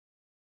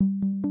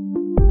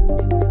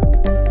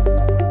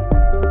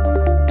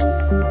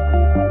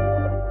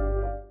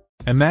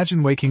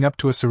Imagine waking up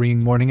to a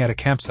serene morning at a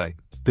campsite,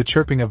 the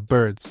chirping of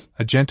birds,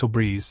 a gentle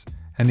breeze,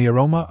 and the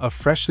aroma of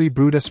freshly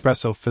brewed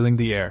espresso filling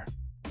the air.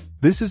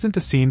 This isn't a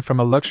scene from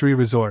a luxury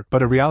resort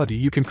but a reality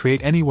you can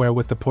create anywhere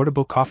with the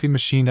portable coffee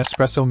machine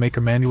Espresso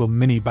Maker Manual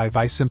Mini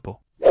by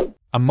Simple.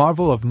 A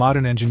marvel of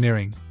modern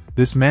engineering,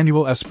 this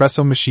manual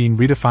espresso machine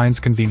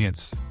redefines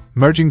convenience,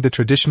 merging the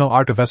traditional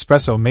art of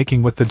espresso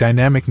making with the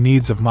dynamic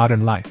needs of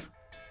modern life.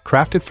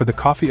 Crafted for the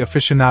coffee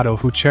aficionado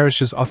who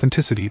cherishes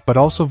authenticity but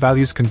also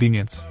values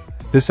convenience,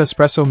 this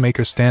espresso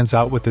maker stands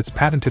out with its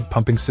patented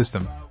pumping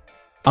system.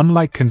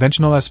 Unlike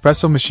conventional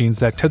espresso machines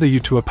that tether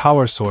you to a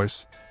power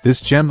source,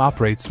 this gem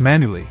operates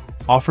manually,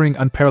 offering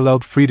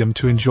unparalleled freedom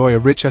to enjoy a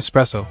rich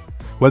espresso,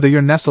 whether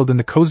you're nestled in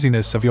the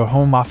coziness of your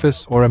home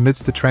office or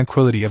amidst the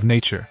tranquility of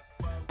nature.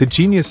 The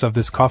genius of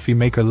this coffee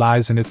maker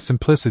lies in its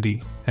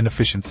simplicity and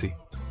efficiency.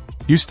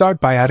 You start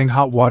by adding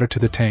hot water to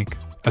the tank,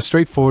 a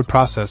straightforward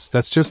process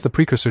that's just the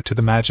precursor to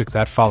the magic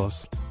that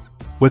follows.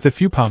 With a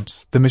few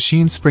pumps, the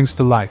machine springs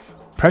to life,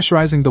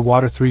 pressurizing the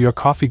water through your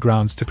coffee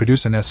grounds to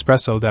produce an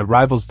espresso that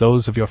rivals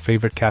those of your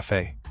favorite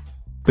cafe.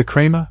 The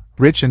crema,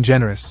 rich and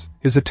generous,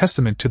 is a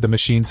testament to the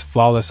machine's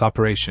flawless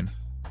operation.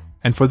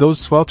 And for those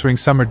sweltering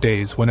summer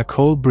days when a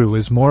cold brew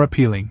is more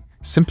appealing,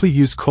 simply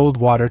use cold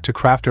water to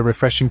craft a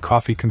refreshing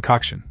coffee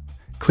concoction.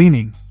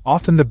 Cleaning,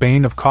 often the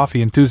bane of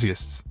coffee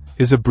enthusiasts,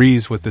 is a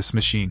breeze with this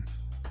machine.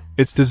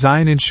 Its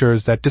design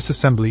ensures that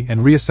disassembly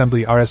and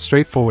reassembly are as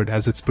straightforward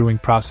as its brewing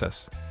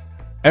process.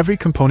 Every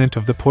component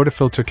of the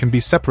portafilter can be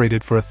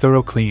separated for a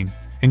thorough clean,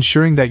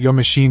 ensuring that your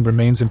machine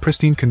remains in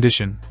pristine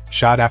condition,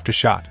 shot after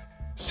shot.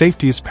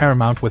 Safety is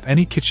paramount with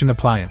any kitchen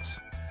appliance,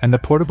 and the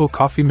portable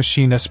coffee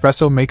machine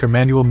Espresso Maker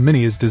Manual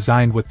Mini is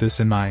designed with this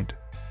in mind.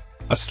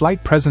 A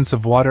slight presence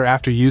of water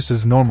after use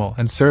is normal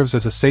and serves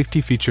as a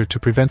safety feature to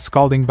prevent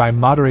scalding by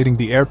moderating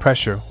the air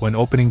pressure when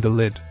opening the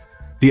lid.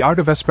 The art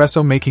of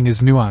espresso making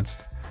is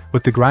nuanced,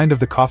 with the grind of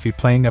the coffee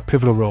playing a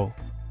pivotal role.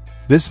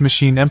 This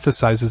machine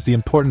emphasizes the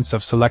importance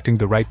of selecting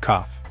the right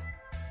coffee.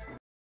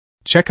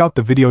 Check out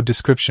the video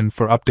description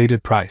for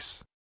updated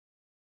price.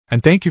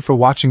 And thank you for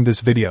watching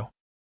this video.